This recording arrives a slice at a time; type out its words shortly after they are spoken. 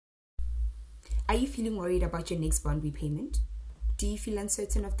Are you feeling worried about your next bond repayment? Do you feel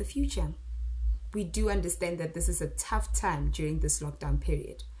uncertain of the future? We do understand that this is a tough time during this lockdown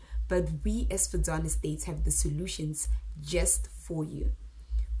period, but we as Fitzanne Estates have the solutions just for you.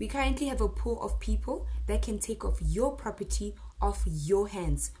 We currently have a pool of people that can take off your property off your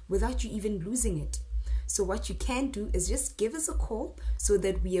hands without you even losing it. So what you can do is just give us a call so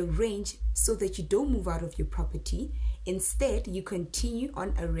that we arrange so that you don't move out of your property. Instead, you continue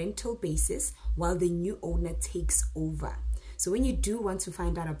on a rental basis while the new owner takes over. So when you do want to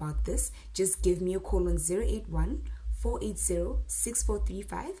find out about this, just give me a call on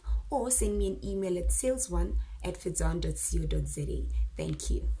 081-480-6435 or send me an email at sales1@fitzanne.co.za. Thank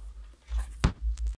you.